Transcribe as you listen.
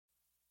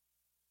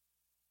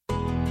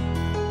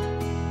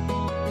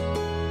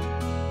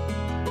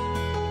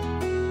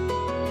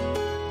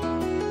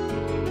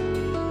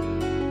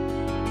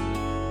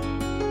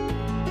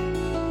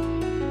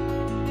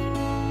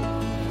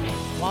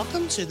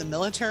Welcome to the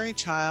Military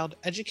Child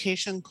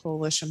Education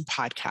Coalition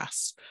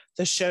podcast,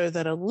 the show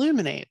that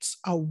illuminates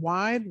a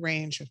wide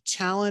range of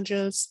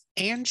challenges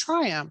and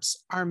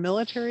triumphs our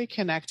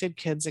military-connected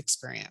kids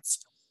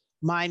experience.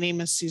 My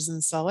name is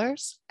Susan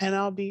Sellers, and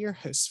I'll be your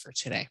host for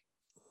today.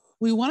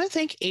 We want to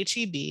thank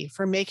HEB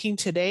for making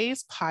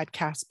today's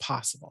podcast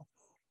possible.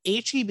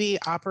 HEB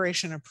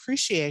Operation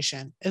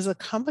Appreciation is a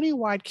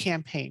company-wide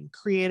campaign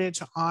created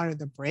to honor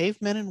the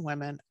brave men and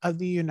women of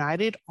the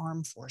United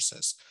Armed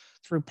Forces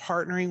through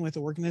partnering with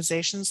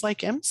organizations like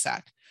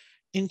MSEC.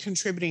 In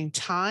contributing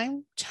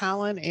time,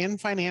 talent, and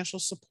financial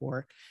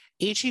support,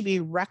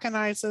 HEB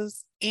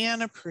recognizes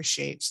and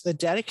appreciates the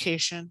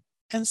dedication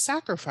and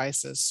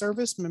sacrifices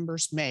service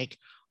members make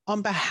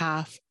on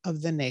behalf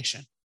of the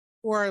nation.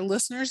 For our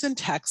listeners in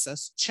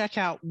Texas, check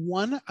out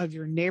one of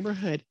your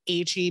neighborhood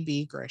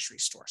HEB grocery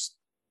stores.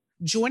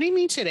 Joining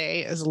me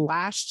today is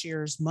last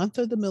year's Month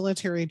of the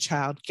Military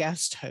Child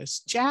guest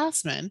host,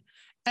 Jasmine,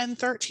 and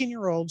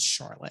 13-year-old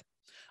Charlotte.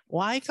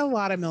 Like a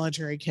lot of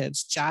military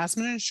kids,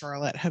 Jasmine and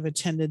Charlotte have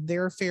attended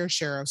their fair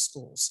share of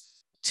schools.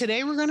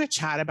 Today, we're going to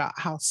chat about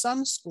how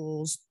some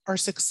schools are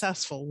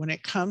successful when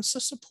it comes to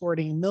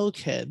supporting MIL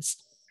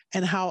kids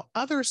and how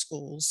other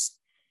schools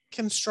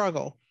can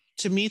struggle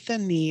to meet the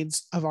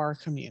needs of our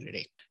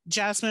community.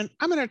 Jasmine,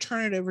 I'm going to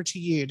turn it over to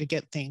you to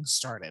get things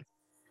started.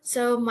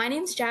 So my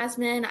name's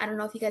Jasmine. I don't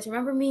know if you guys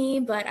remember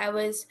me, but I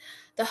was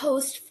the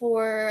host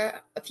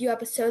for a few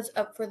episodes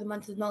up for the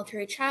Month of the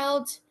Military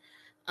Child.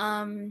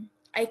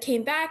 I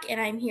came back and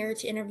I'm here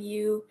to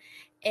interview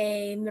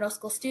a middle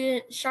school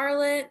student,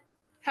 Charlotte.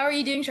 How are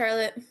you doing,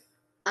 Charlotte?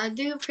 I'm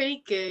doing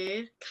pretty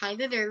good.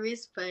 Kind of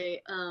nervous, but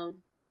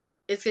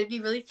it's going to be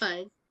really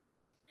fun.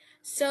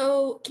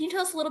 So can you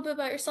tell us a little bit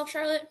about yourself,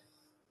 Charlotte?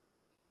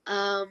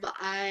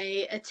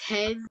 I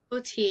attend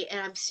OT and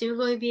I'm soon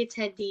going to be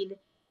attending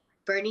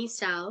Bernie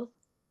South.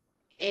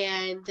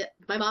 And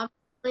my mom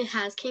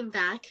has came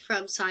back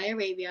from Saudi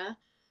Arabia.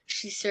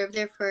 She served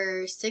there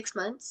for 6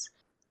 months.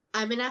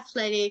 I'm in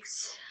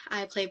athletics.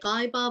 I play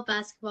volleyball,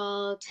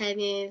 basketball,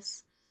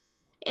 tennis,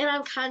 and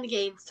I'm kind of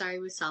getting started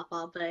with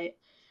softball, but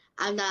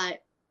I'm not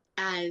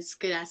as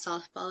good at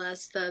softball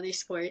as the other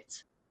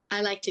sports.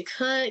 I like to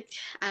cook.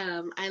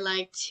 I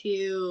like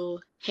to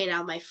hang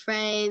out with my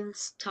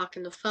friends, talk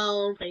on the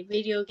phone, play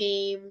video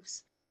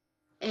games,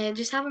 and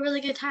just have a really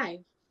good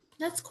time.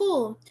 That's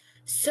cool.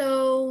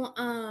 So,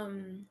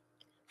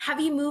 have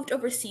you moved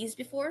overseas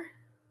before?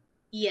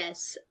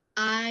 Yes,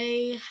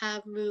 I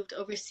have moved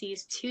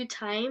overseas 2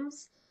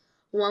 times.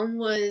 One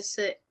was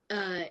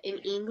in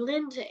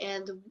England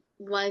and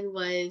one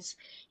was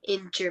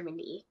in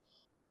Germany.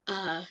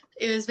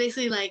 It was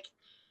basically like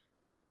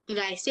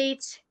United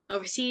States,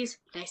 overseas,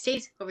 United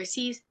States,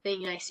 overseas,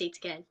 then United States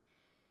again.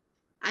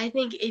 I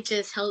think it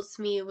just helps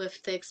me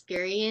with the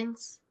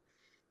experience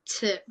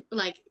to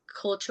like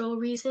cultural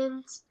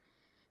reasons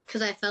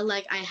because I felt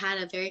like I had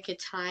a very good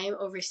time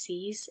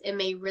overseas and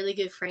made really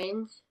good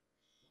friends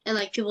and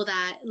like people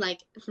that like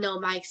know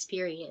my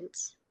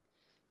experience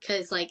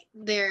because like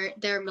they're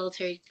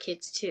military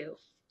kids too.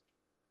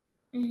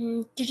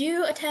 Mm-hmm. Did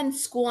you attend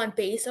school on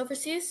base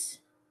overseas?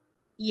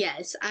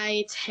 Yes,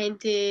 I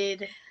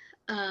attended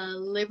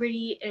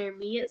Liberty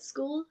Intermediate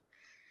School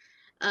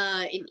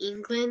in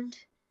England,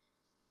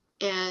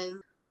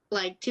 and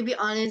like to be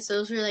honest,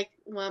 those were like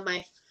one of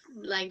my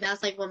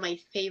that's like one of my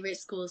favorite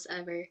schools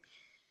ever.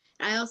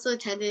 I also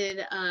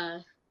attended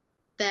the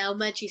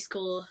elementary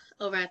school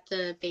over at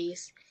the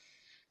base,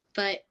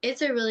 but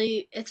it's a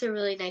really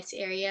nice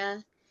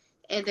area,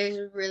 and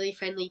there's really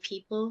friendly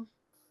people.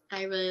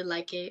 I really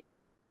like it.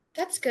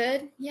 That's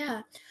good.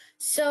 Yeah.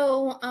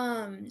 So,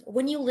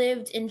 when you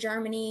lived in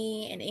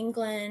Germany and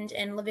England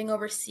and living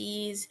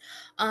overseas,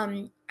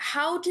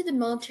 how did the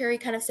military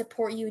kind of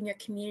support you in your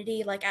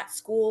community, like at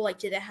school? Like,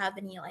 did they have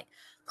any like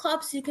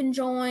clubs you can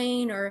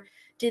join, or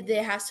did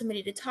they have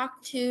somebody to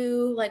talk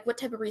to? Like, what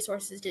type of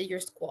resources did your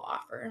school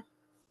offer?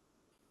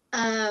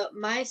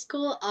 My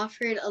school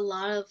offered a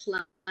lot of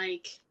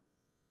like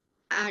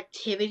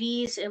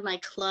activities and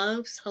like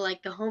clubs, so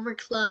like the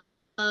homework club,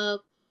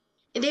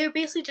 and they were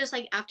basically just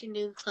like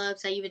afternoon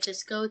clubs that you would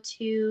just go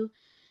to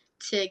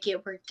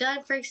get work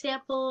done, for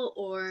example,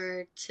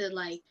 or to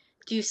like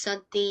do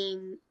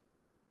something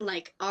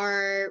like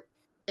art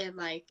and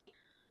like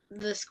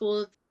the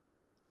school.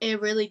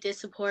 It really did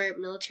support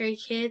military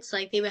kids.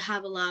 Like they would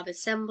have a lot of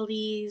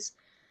assemblies,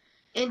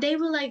 and they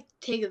would like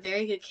take a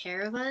very good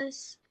care of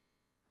us.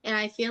 And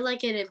I feel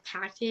like it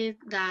impacted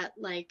that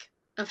like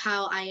of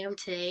how I am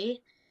today,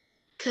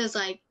 cause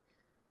like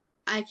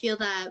I feel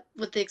that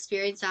with the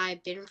experience that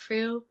I've been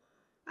through,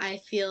 I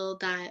feel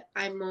that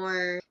I'm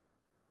more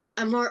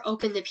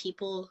open to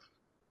people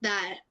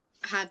that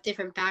have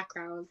different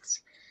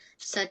backgrounds,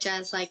 such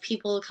as like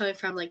people coming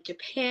from like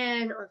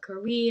Japan or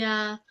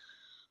Korea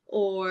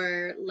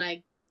or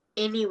like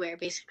anywhere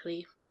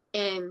basically.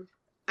 And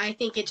I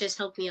think it just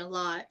helped me a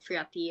lot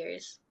throughout the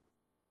years.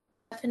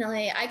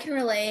 Definitely. I can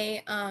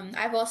relate.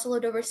 I've also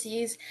lived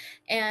overseas,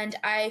 and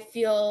I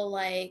feel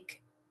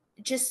like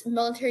just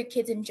military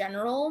kids in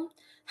general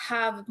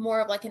have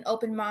more of like an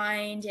open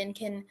mind and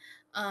can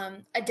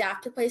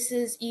adapt to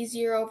places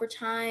easier over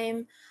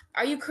time.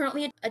 Are you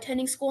currently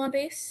attending school on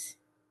base?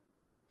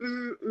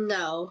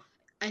 No,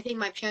 I think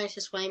my parents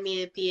just wanted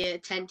me to be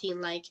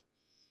attending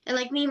and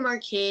like meet more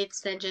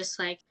kids than just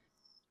like.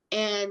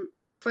 And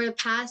for the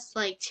past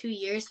like 2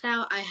 years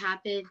now, I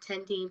have been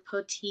attending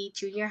Poti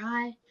Junior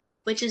High,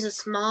 which is a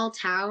small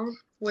town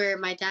where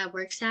my dad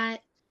works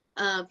at.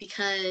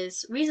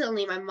 Because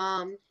recently my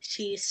mom,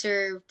 she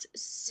served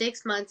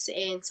 6 months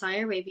in Saudi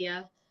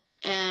Arabia,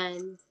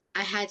 and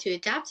I had to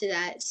adapt to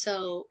that.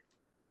 So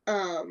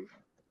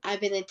I've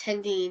been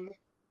attending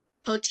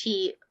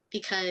Poti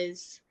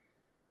because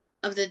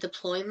of the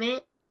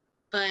deployment,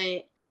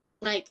 but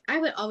like I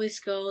would always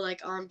go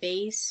like on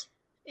base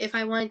if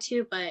I wanted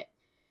to, but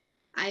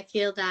I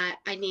feel that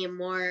I need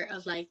more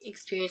of like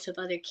experience with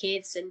other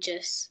kids than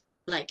just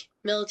like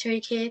military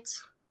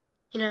kids,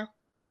 you know?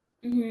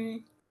 Hmm.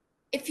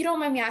 If you don't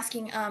mind me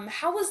asking,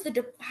 how was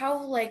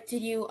how like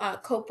did you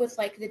cope with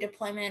like the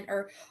deployment,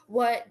 or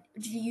what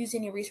did you use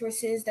any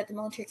resources that the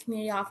military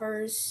community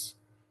offers?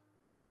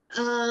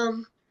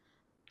 Um,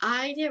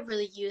 I didn't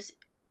really use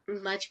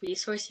much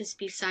resources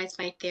besides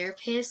my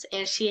therapist,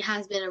 and she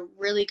has been a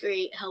really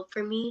great help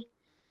for me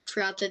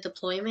throughout the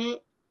deployment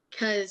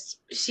because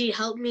she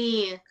helped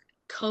me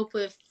cope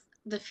with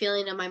the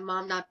feeling of my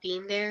mom not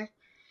being there.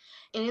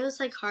 And it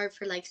was like hard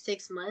for like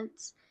 6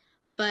 months,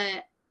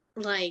 but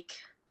like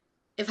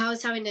if I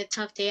was having a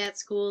tough day at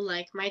school,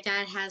 like my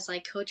dad has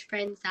like coach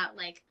friends that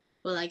like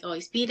will like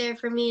always be there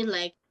for me.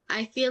 Like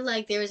I feel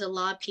like there was a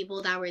lot of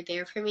people that were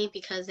there for me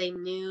because they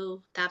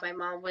knew that my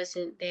mom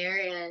wasn't there,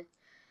 and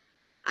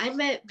I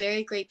met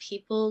very great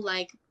people.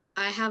 Like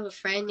I have a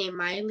friend named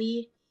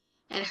Miley,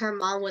 and her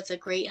mom was a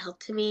great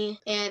help to me.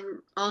 And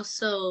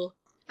also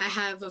I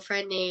have a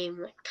friend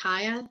named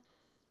Kaya,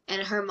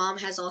 and her mom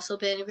has also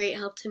been a great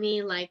help to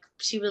me. Like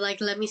she would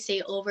like let me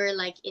stay over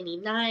like any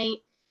night,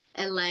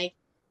 and like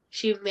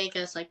she would make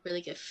us like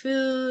really good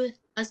food.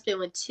 Husband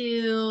would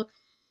too,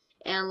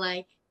 and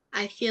like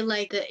I feel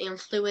like the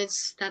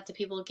influence that the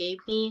people gave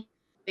me,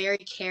 very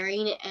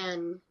caring,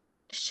 and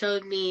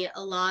showed me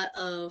a lot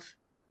of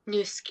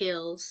new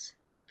skills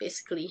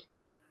basically.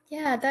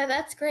 Yeah,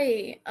 that's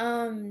great.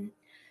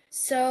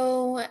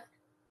 So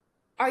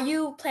are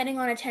you planning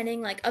on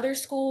attending like other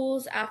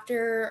schools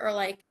after, or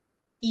like?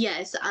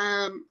 Yes,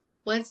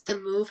 once the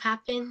move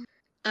happened,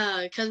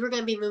 because we're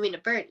gonna be moving to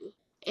Bernie,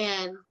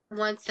 and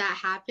once that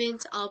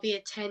happens, I'll be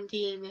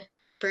attending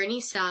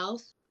Bernie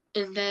South,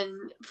 and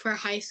then for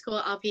high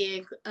school, I'll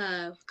be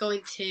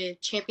going to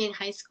Champion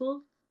High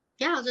School.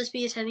 Yeah, I'll just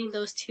be attending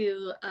those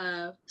two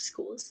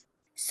schools.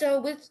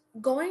 So with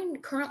going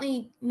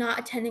currently not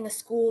attending a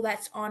school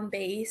that's on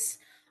base,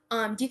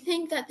 do you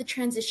think that the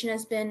transition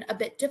has been a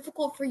bit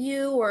difficult for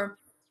you, or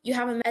you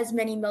haven't met as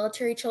many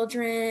military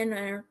children,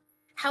 or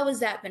how has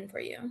that been for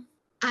you?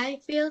 I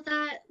feel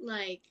that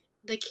like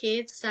the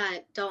kids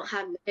that don't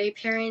have military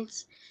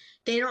parents,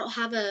 they don't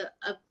have a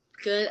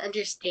good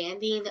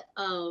understanding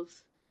of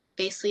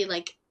basically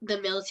like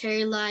the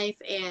military life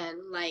and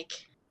like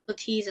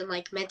abilities and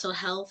like mental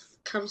health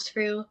comes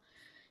through.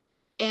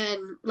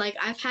 And like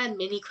I've had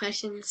many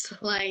questions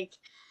like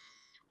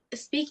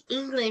speak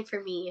English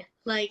for me.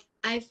 Like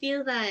I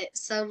feel that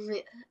some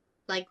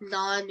like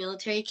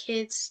non-military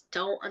kids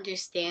don't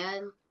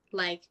understand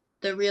like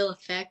the real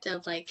effect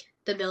of like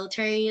the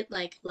military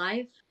like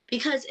life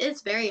because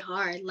it's very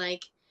hard.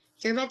 Like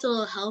your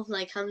mental health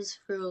like comes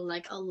through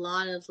like a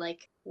lot of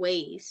like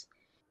ways.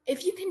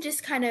 If you can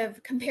just kind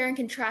of compare and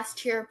contrast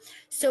here,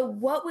 so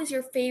what was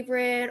your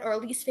favorite or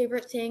least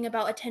favorite thing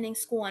about attending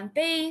school on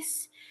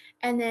base,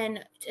 and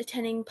then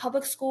attending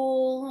public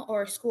school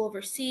or school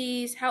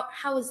overseas?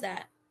 How was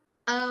that?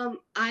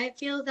 I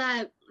feel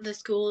that the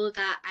school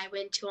that I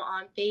went to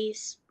on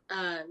base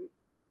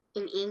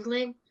in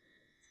England,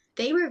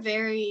 they were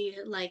very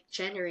like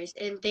generous,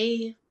 and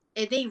they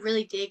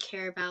really did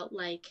care about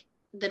like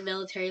the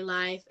military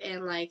life,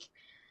 and like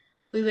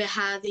we would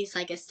have these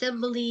like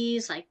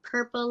assemblies like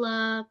purple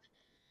up,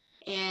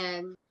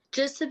 and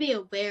just to be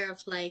aware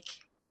of like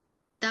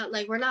that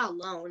like we're not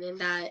alone, and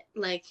that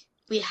like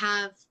we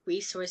have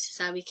resources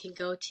that we can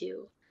go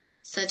to,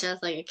 such as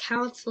like a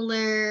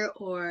counselor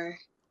or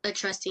a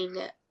trusting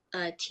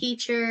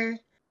teacher.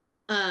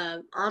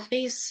 On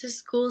base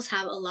schools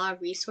have a lot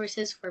of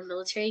resources for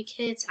military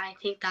kids. I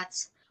think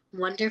that's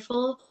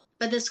wonderful.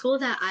 But the school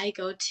that I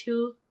go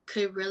to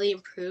could really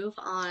improve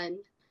on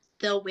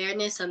the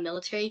awareness of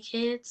military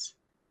kids.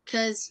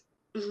 Because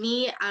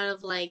me, out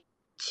of like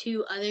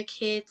two other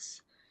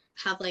kids,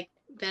 have like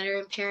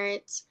veteran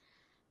parents.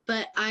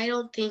 But I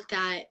don't think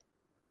that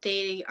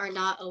they are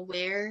not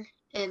aware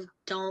and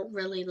don't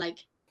really like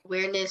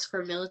awareness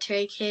for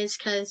military kids.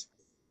 Because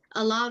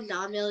a lot of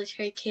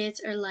non-military kids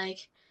are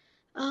like,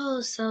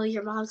 oh, so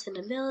your mom's in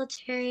the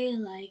military,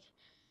 like,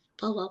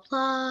 blah, blah,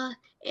 blah.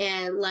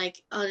 And,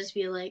 like, I'll just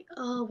be like,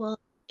 oh, well,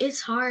 it's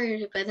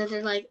hard. But then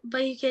they're like,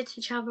 but you get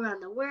to travel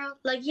around the world.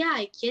 Like, yeah,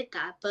 I get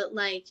that. But,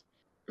 like,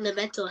 the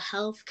mental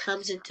health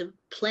comes into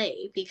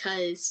play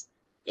because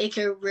it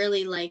can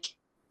really, like,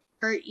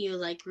 hurt you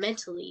like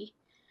mentally,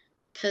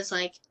 because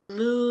like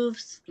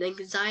moves,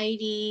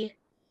 anxiety,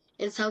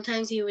 and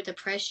sometimes even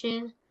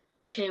depression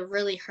can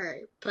really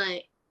hurt.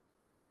 But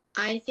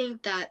I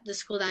think that the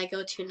school that I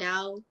go to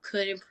now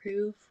could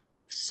improve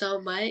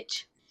so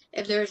much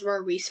if there's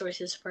more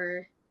resources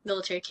for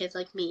military kids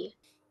like me.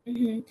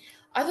 Hmm.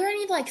 Are there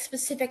any like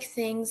specific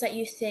things that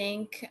you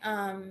think,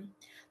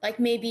 like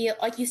maybe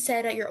like you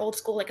said at your old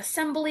school, like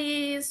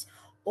assemblies,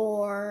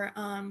 or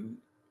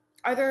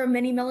are there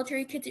many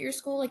military kids at your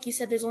school? Like you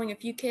said, there's only a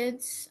few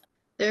kids.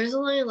 There's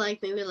only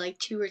like maybe like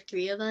 2 or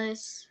 3 of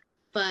us,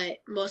 but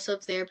most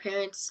of their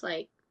parents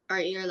like are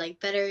either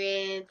like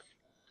veterans,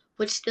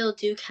 which still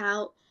do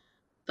count,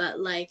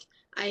 but like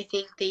I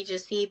think they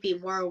just need to be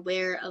more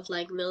aware of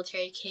like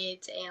military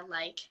kids, and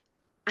like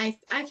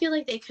I feel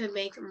like they could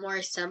make more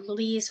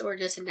assemblies or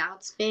just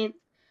announcement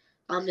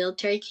on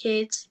military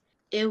kids.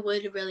 It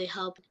would really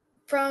help.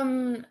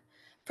 From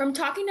from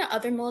talking to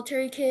other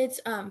military kids,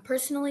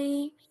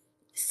 personally,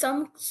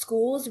 some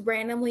schools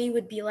randomly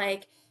would be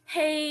like,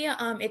 "Hey,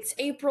 it's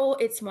April.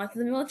 It's month of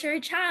the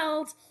military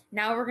child.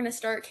 Now we're gonna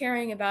start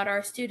caring about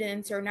our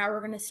students, or now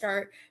we're gonna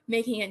start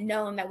making it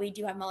known that we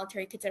do have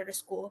military kids at our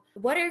school."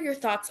 What are your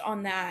thoughts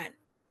on that?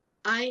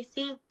 I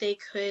think they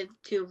could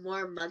do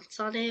more months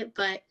on it,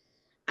 but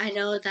I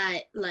know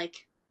that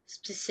like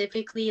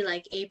specifically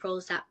like April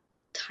is that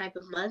type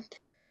of month.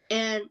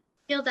 And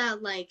I feel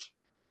that like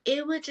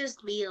it would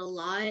just mean a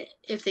lot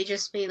if they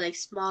just made like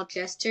small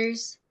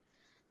gestures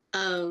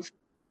of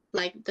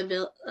like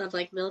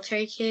like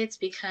military kids,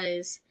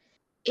 because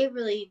it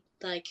really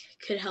like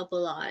could help a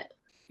lot.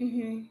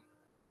 Mm-hmm.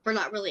 We're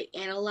not really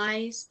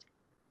analyzed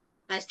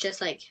as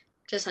just like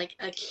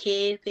a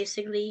kid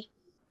basically.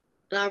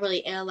 Not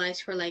really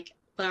analyzed for like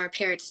what our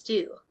parents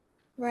do.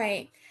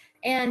 Right.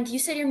 And you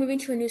said you're moving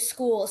to a new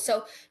school.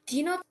 So, do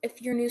you know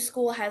if your new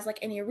school has like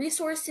any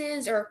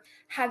resources, or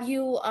have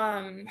you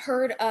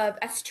heard of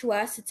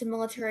S2S? It's a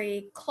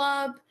military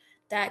club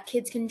that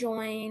kids can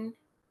join.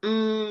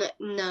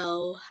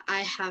 No,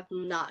 I have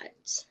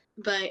not.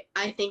 But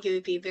I think it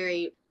would be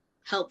very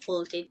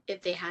helpful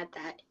if they had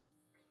that.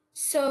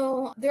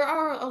 So, there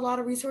are a lot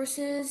of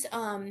resources.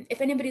 If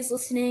anybody's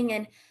listening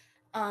and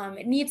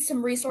needs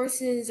some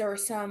resources or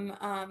some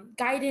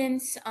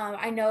guidance,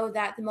 I know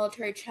that the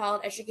Military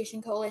Child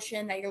Education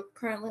Coalition that you're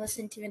currently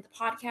listening to in the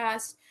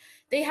podcast,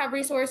 they have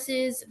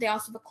resources. They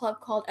also have a club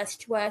called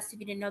S2S, if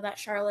you didn't know that,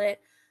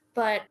 Charlotte.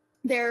 But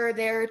they're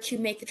there to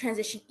make the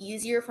transition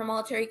easier for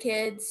military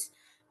kids.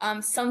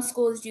 Some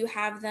schools do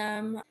have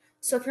them.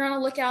 So if you're on the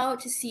lookout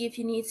to see if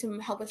you need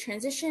some help with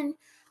transition,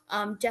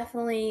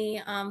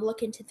 definitely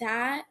look into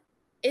that.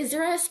 Is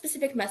there a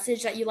specific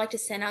message that you'd like to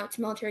send out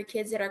to military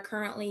kids that are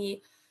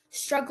currently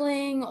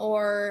struggling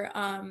or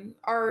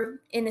are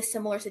in a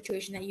similar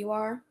situation that you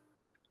are?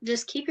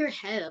 Just keep your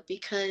head up,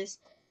 because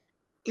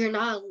you're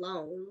not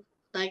alone.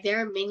 Like there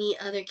are many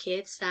other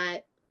kids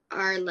that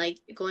are like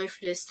going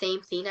through the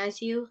same thing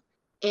as you,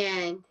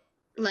 and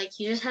like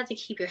you just have to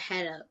keep your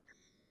head up.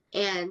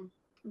 And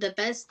the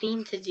best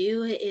thing to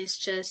do is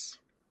just,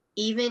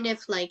 even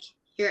if like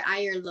you're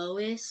at your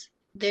lowest,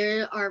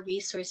 there are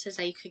resources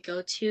that you could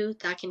go to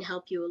that can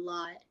help you a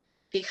lot.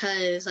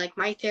 Because like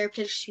my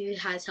therapist, she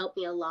has helped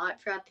me a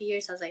lot throughout the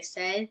years, as I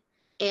said.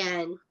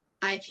 And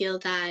I feel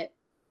that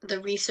the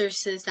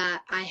resources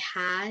that I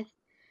had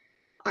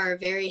are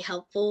very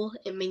helpful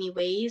in many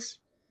ways,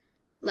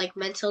 like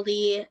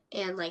mentally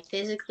and like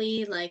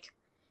physically. Like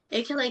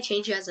it can like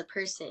change you as a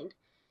person.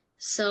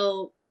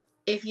 So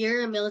if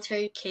you're a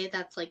military kid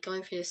that's like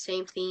going through the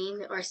same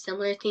thing or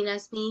similar thing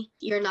as me,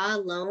 you're not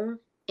alone,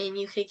 and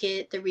you could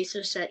get the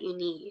resource that you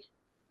need.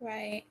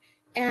 Right.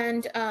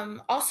 And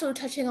also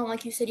touching on,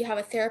 like you said, you have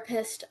a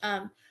therapist.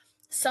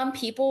 Some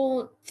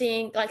people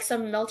think, like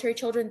some military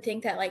children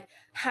think that like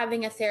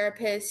having a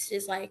therapist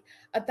is like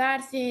a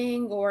bad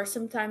thing, or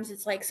sometimes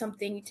it's like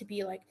something to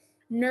be like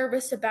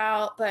nervous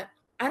about. But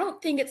I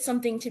don't think it's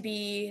something to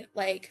be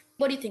like,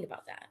 what do you think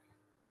about that?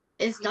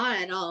 It's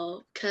not at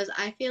all, because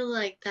I feel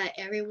like that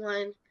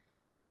everyone,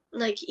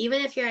 like even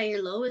if you're at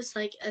your lowest,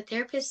 like a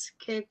therapist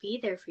could be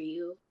there for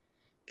you.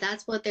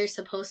 That's what they're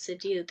supposed to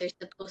do. They're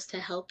supposed to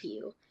help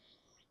you.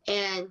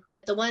 And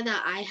the one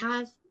that I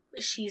have,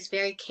 she's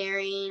very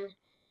caring,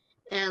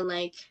 and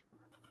like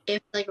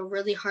if like a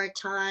really hard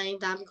time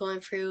that I'm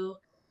going through,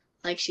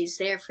 like she's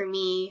there for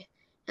me,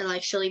 and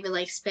like she'll even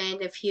like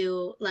spend a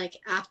few like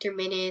after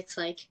minutes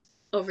like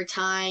over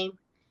time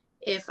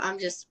if I'm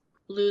just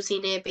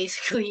losing it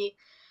basically.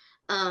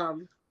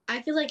 um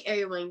I feel like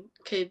everyone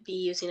could be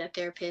using a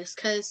therapist,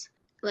 because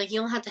like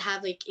you don't have to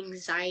have like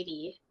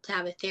anxiety to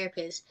have a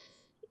therapist.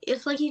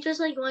 If like you just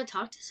like want to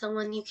talk to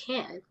someone, you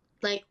can.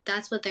 Like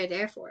that's what they're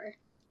there for.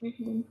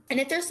 And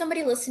if there's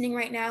somebody listening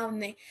right now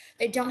and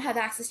they don't have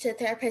access to a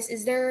therapist,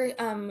 is there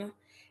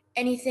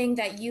anything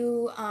that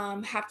you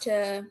have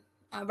to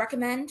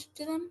recommend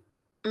to them?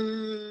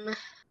 um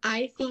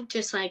I think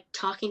just like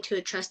talking to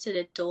a trusted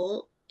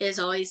adult is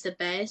always the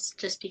best,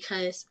 just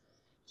because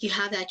you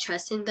have that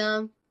trust in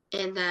them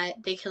and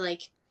that they can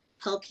like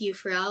help you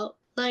throughout.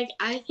 Like,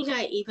 I think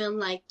I even,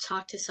 like,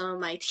 talked to some of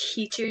my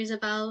teachers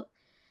about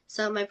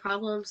some of my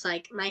problems.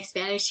 Like, my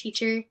Spanish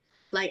teacher,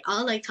 like,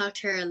 I'll, like, talk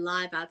to her a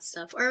lot about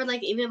stuff. Or,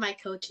 like, even my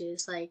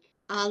coaches, like,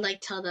 I'll, like,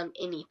 tell them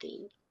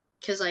anything.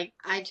 Because, like,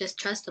 I just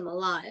trust them a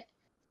lot.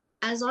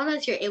 As long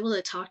as you're able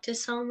to talk to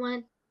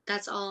someone,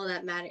 that's all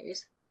that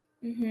matters.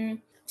 Mm-hmm.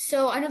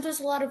 So I know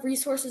there's a lot of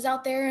resources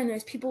out there, and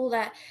there's people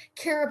that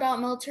care about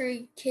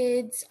military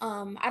kids.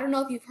 I don't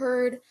know if you've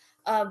heard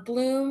of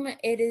Bloom.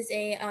 It is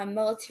a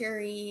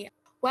military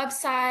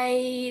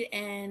website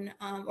and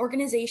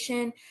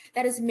organization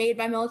that is made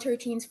by military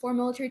teens for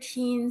military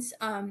teens.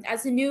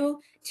 As a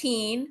new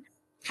teen,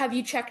 have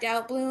you checked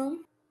out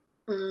Bloom?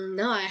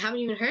 No, I haven't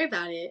even heard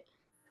about it.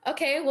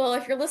 Okay, well,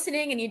 if you're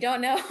listening and you don't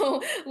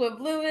know what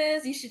Bloom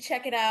is, you should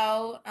check it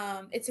out.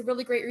 It's a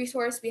really great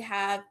resource.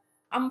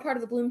 I'm a part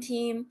of the Bloom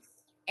team,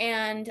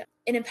 and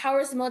it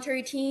empowers the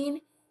military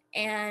teen,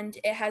 and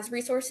it has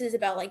resources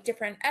about like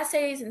different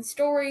essays and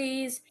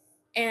stories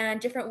and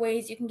different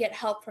ways you can get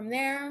help from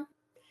there.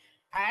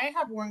 I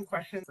have one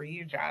question for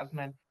you,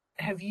 Jasmine.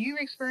 Have you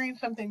experienced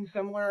something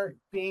similar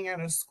being at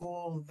a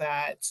school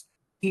that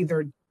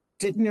either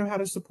didn't know how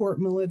to support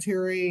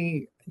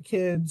military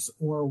kids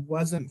or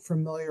wasn't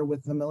familiar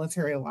with the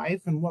military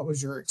life? And what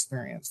was your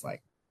experience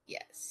like?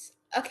 Yes.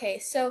 Okay,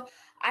 so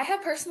I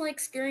have personally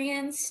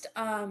experienced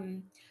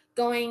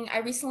going. I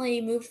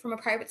recently moved from a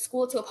private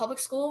school to a public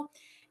school,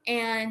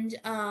 and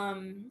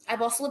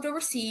I've also lived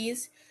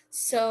overseas.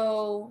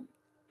 So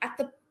at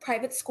the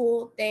private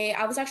school,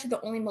 I was actually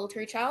the only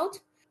military child.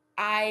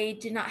 I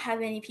did not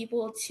have any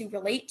people to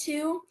relate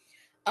to.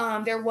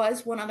 There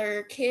was one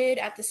other kid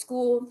at the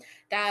school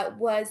that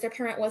their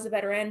parent was a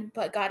veteran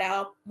but got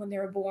out when they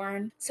were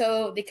born,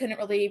 so they couldn't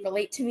really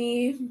relate to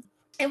me.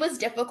 It was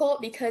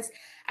difficult because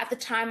at the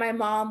time my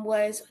mom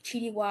was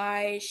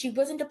TDY. She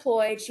wasn't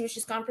deployed. She was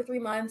just gone for 3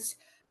 months.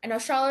 I know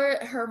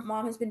Charlotte, her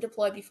mom has been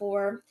deployed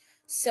before.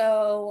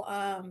 So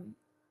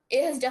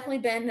it has definitely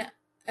been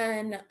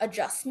an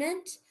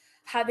adjustment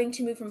having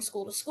to move from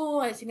school to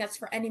school. I think that's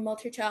for any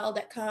military child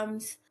that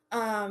comes.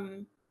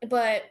 But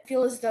I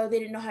feel as though they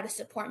didn't know how to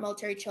support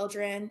military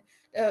children,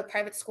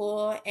 private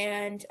school,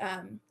 and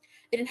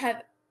they didn't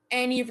have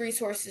any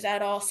resources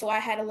at all. So I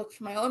had to look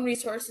for my own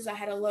resources. I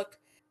had to look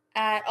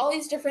at all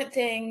these different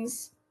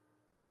things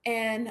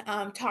and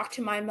talk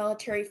to my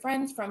military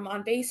friends from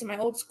on base in my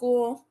old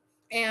school.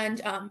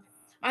 And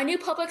my new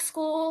public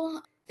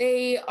school,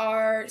 they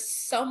are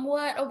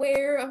somewhat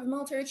aware of a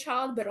military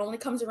child, but it only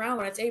comes around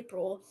when it's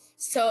April.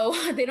 So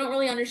they don't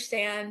really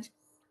understand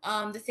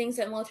the things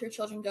that military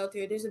children go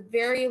through. There's a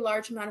very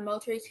large amount of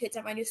military kids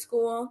at my new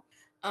school.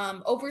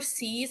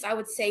 Overseas, I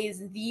would say, is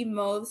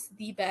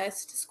the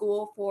best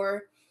school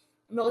for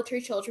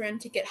military children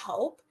to get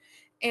help.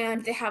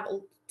 And they have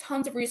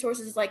tons of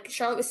resources, like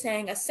Charlotte was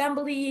saying,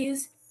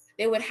 assemblies.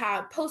 They would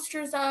have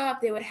posters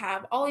up. They would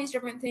have all these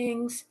different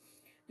things.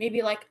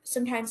 Maybe like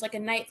sometimes like a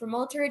night for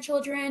military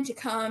children to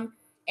come.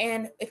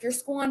 And if you're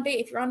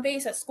on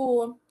base at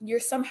school, you're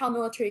somehow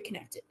military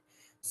connected.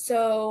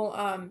 So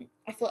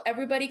I feel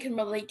everybody can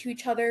relate to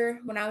each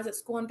other when I was at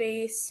school on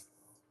base.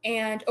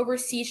 And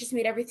overseas just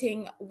made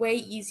everything way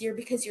easier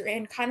because you're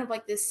in kind of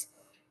like this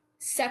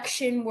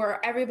section where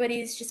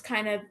everybody's just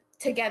kind of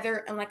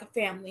together and like a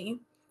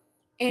family.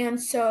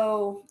 And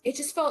so it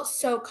just felt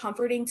so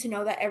comforting to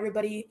know that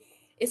everybody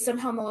is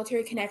somehow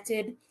military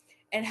connected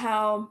and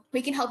how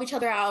we can help each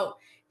other out.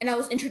 And I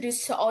was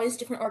introduced to all these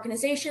different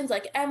organizations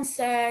like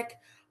MSEC,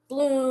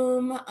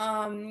 Bloom,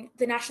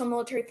 the National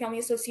Military Family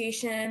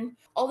Association,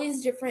 all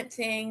these different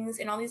things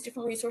and all these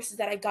different resources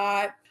that I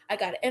got. I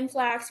got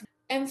MFLAX.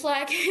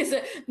 MFLAC is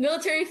a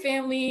military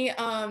family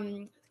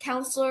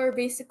counselor,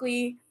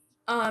 basically,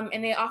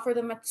 and they offer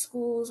them at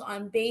schools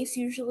on base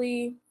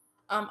usually.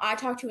 I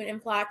talked to an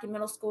MFLAC in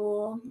middle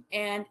school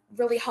and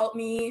really helped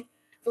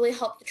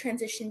the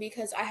transition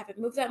because I haven't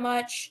moved that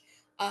much.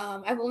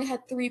 I've only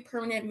had 3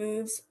 permanent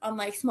moves,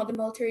 unlike some other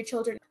military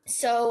children.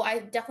 So I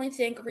definitely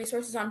think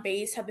resources on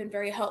base have been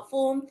very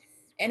helpful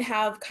and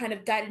have kind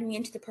of guided me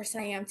into the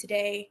person I am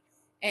today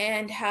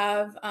and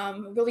have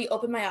really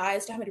opened my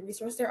eyes to how many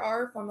resources there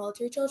are for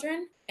military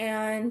children.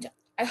 And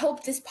I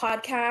hope this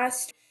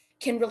podcast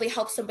can really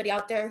help somebody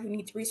out there who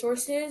needs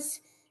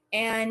resources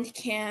and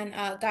can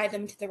guide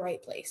them to the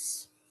right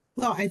place.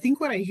 Well, I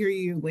think what I hear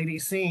you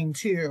ladies saying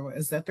too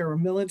is that there are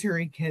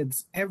military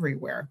kids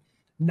everywhere,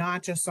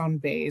 not just on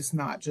base,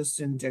 not just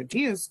in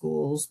Dotia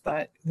schools,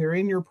 but they're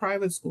in your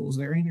private schools,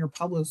 they're in your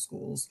public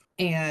schools,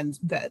 and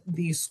that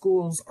these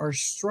schools are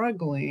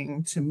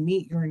struggling to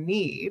meet your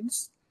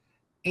needs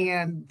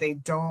and they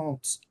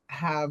don't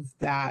have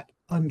that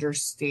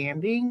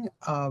understanding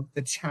of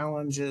the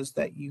challenges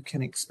that you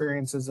can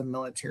experience as a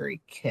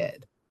military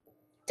kid.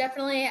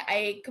 Definitely,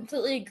 I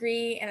completely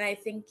agree. And I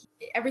think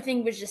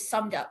everything was just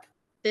summed up.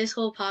 This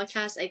whole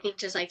podcast, I think,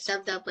 just like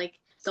summed up like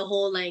the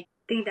whole like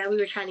thing that we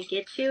were trying to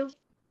get to.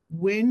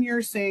 When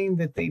you're saying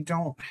that they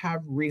don't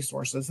have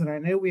resources, and I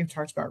know we've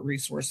talked about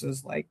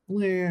resources like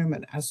Bloom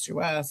and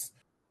S2S,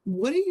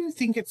 what do you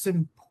think it's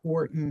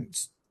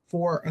important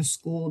for a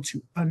school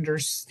to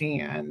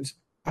understand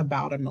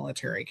about a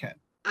military kid?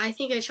 I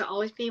think it should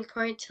always be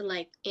important to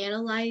like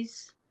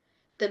analyze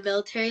the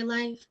military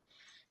life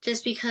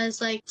just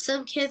because like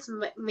some kids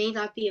may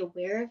not be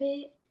aware of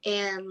it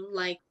and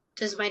like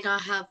just might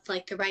not have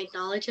like the right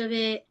knowledge of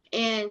it.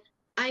 And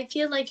I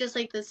feel like just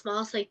like the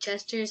smallest like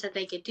gestures that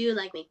they could do,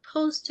 like make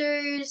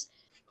posters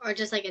or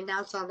just like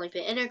announce on like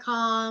the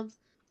intercom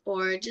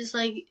or just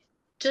like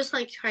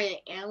try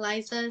to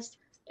analyze us.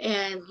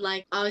 And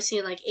like obviously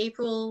in like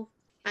April,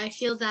 I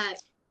feel that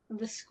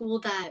the school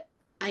that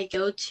I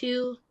go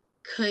to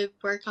could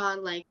work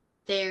on like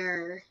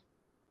their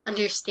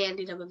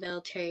understanding of a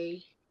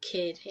military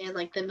kid and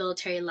like the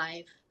military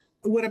life.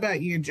 What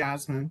about you,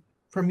 Jasmine?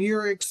 From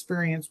your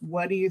experience,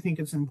 what do you think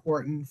is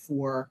important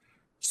for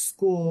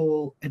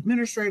school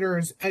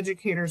administrators,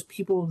 educators,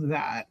 people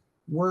that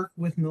work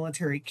with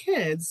military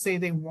kids, say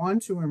they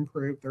want to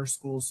improve their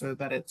school so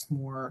that it's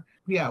more,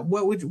 yeah,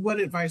 what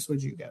advice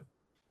would you give?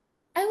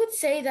 I would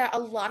say that a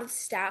lot of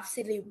staff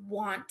say they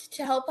want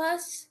to help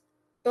us,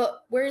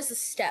 but where's the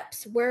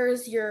steps?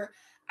 Where's your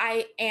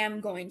I am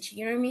going to?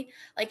 You know what I mean?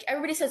 Like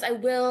everybody says I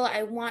will,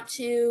 I want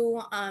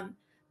to,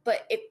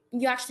 but if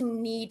you actually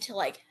need to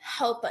like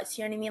help us,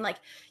 you know what I mean? Like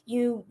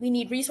we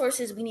need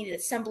resources, we need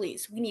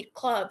assemblies, we need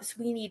clubs,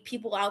 we need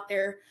people out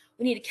there,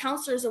 we need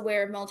counselors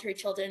aware of military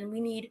children,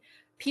 we need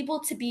people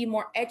to be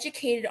more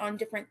educated on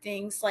different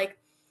things, like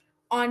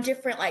on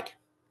different like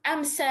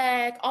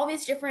MSEC, all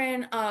these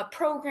different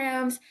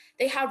programs.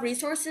 They have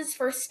resources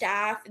for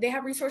staff, they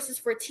have resources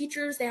for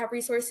teachers, they have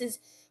resources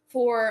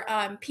for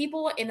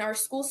people in our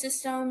school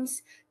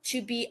systems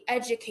to be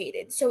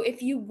educated. So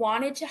if you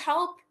wanted to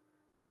help,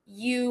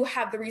 you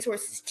have the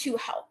resources to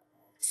help.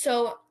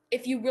 So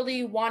if you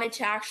really wanted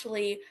to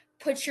actually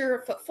put your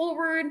foot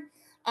forward,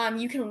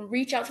 you can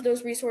reach out to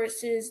those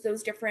resources,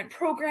 those different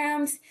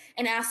programs,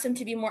 and ask them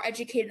to be more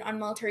educated on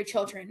military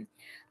children.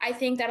 I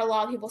think that a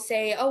lot of people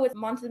say, oh, it's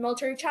month of the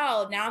military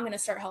child. Now I'm going to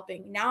start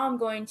helping. Now I'm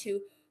going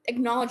to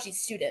acknowledge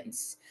these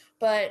students.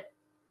 But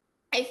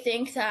I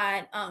think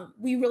that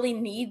we really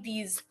need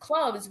these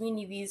clubs. We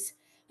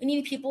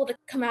need people to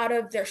come out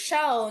of their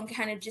shell and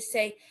kind of just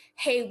say,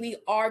 hey, we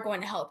are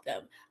going to help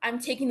them. I'm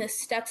taking the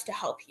steps to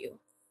help you.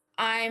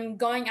 I'm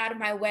going out of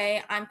my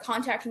way. I'm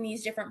contacting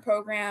these different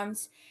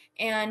programs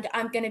and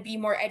I'm going to be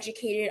more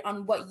educated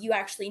on what you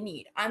actually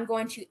need. I'm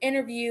going to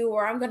interview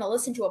or I'm going to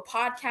listen to a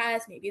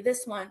podcast, maybe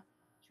this one,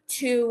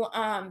 to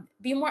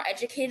be more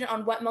educated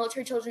on what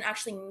military children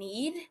actually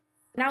need,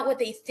 not what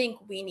they think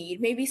we need.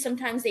 Maybe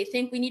sometimes they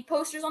think we need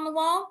posters on the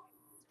wall.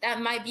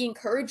 That might be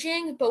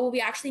encouraging, but what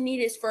we actually need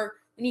is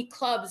we need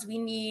clubs, we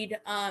need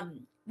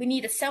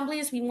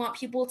assemblies. We want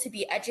people to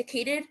be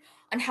educated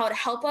on how to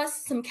help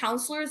us. Some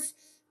counselors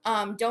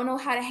don't know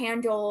how to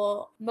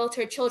handle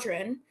military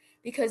children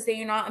because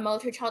they are not a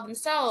military child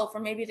themselves,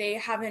 or maybe they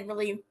haven't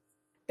really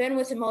been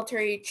with a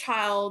military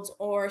child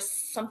or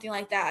something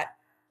like that.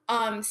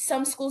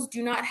 Some schools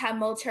do not have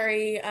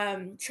military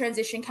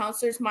transition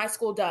counselors. My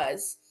school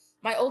does.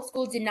 My old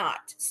school did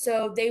not.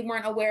 So they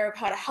weren't aware of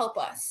how to help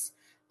us.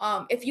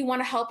 If you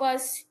want to help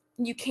us,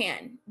 you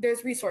can.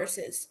 There's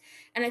resources.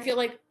 And I feel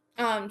like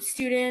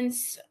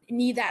students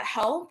need that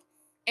help,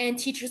 and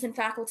teachers and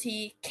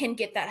faculty can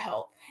get that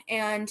help.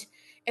 And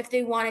if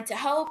they wanted to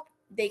help,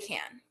 they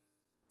can.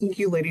 Thank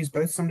you, ladies.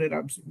 Both summed it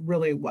up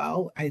really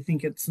well. I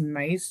think it's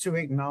nice to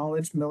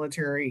acknowledge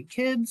military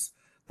kids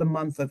the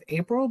month of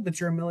April, but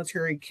you're a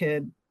military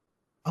kid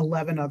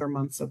 11 other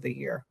months of the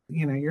year.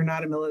 You know, you're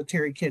not a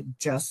military kid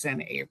just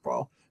in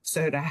April.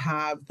 So to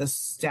have the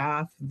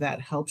staff that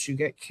helps you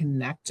get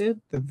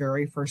connected the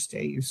very first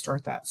day you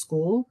start that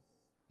school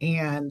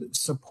and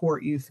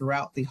support you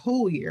throughout the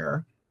whole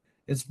year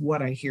is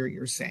what I hear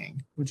you're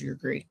saying. Would you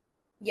agree?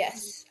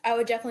 Yes, I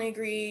would definitely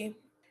agree.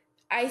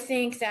 I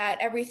think that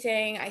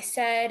everything I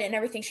said and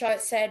everything Charlotte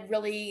said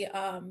really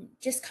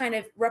just kind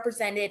of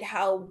represented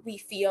how we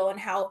feel and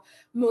how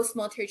most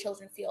military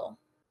children feel.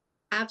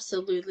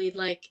 Absolutely.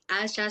 Like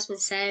as Jasmine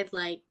said,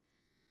 like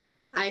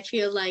I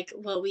feel like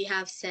what we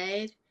have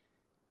said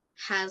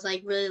has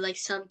like really like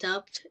summed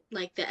up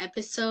like the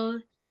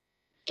episode.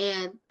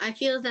 And I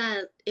feel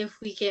that if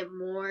we get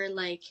more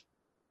like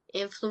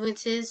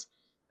influences,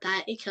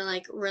 that it can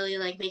like really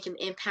like make an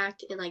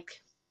impact in like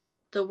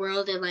the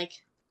world and like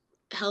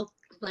help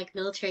like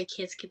military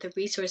kids get the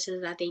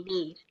resources that they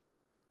need.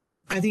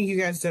 I think you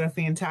guys did a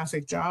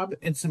fantastic job.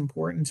 It's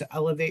important to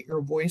elevate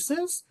your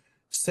voices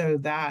so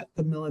that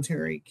the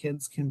military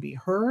kids can be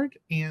heard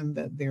and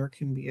that there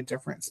can be a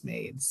difference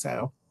made.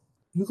 So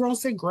you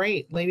girls did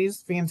great.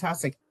 Ladies,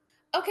 fantastic.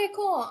 Okay,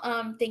 cool.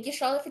 Thank you,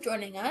 Charlotte, for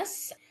joining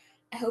us.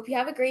 I hope you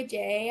have a great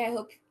day. I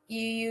hope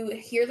you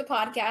hear the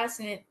podcast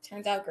and it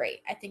turns out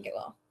great. I think it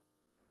will.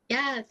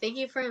 Yeah, thank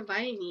you for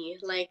inviting me.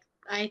 Like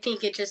I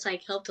think it just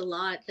like helped a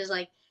lot. Just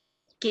like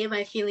get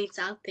my feelings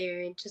out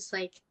there and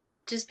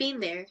just being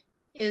there.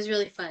 It was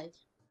really fun.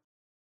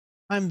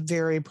 I'm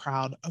very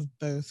proud of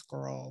both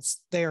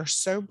girls. They are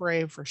so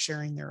brave for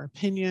sharing their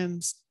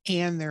opinions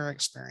and their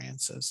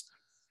experiences.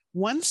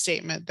 One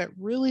statement that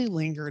really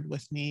lingered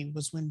with me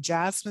was when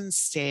Jasmine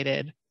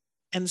stated,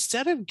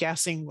 instead of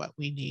guessing what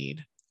we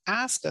need,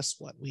 ask us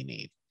what we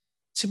need.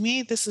 To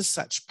me, this is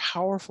such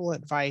powerful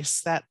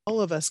advice that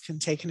all of us can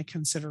take into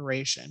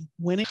consideration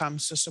when it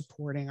comes to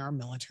supporting our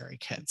military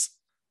kids.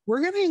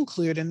 We're going to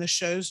include in the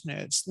show's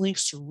notes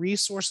links to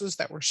resources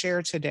that were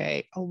shared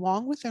today,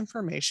 along with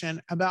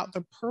information about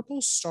the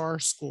Purple Star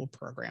School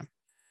program.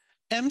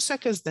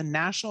 MCEC is the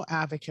national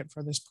advocate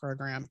for this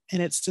program,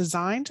 and it's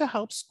designed to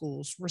help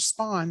schools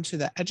respond to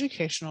the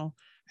educational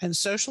and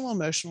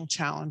social-emotional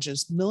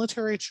challenges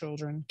military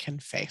children can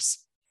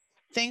face.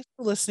 Thanks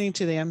for listening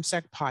to the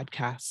MCEC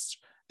podcast,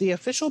 the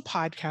official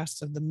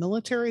podcast of the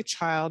Military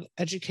Child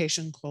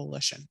Education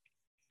Coalition.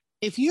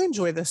 If you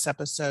enjoy this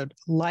episode,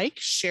 like,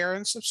 share,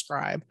 and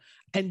subscribe,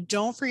 and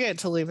don't forget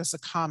to leave us a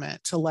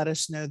comment to let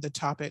us know the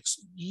topics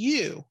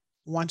you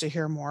want to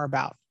hear more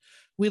about.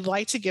 We'd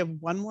like to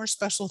give one more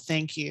special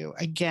thank you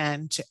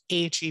again to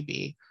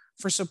HEB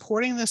for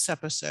supporting this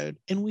episode,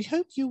 and we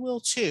hope you will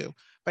too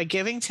by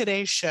giving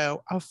today's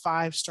show a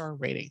 5-star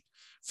rating.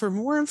 For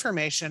more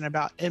information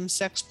about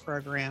MCEC's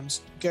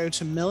programs, go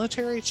to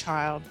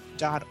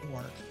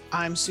militarychild.org.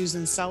 I'm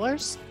Susan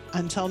Sellers.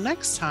 Until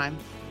next time,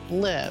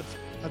 live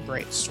a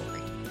great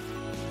story.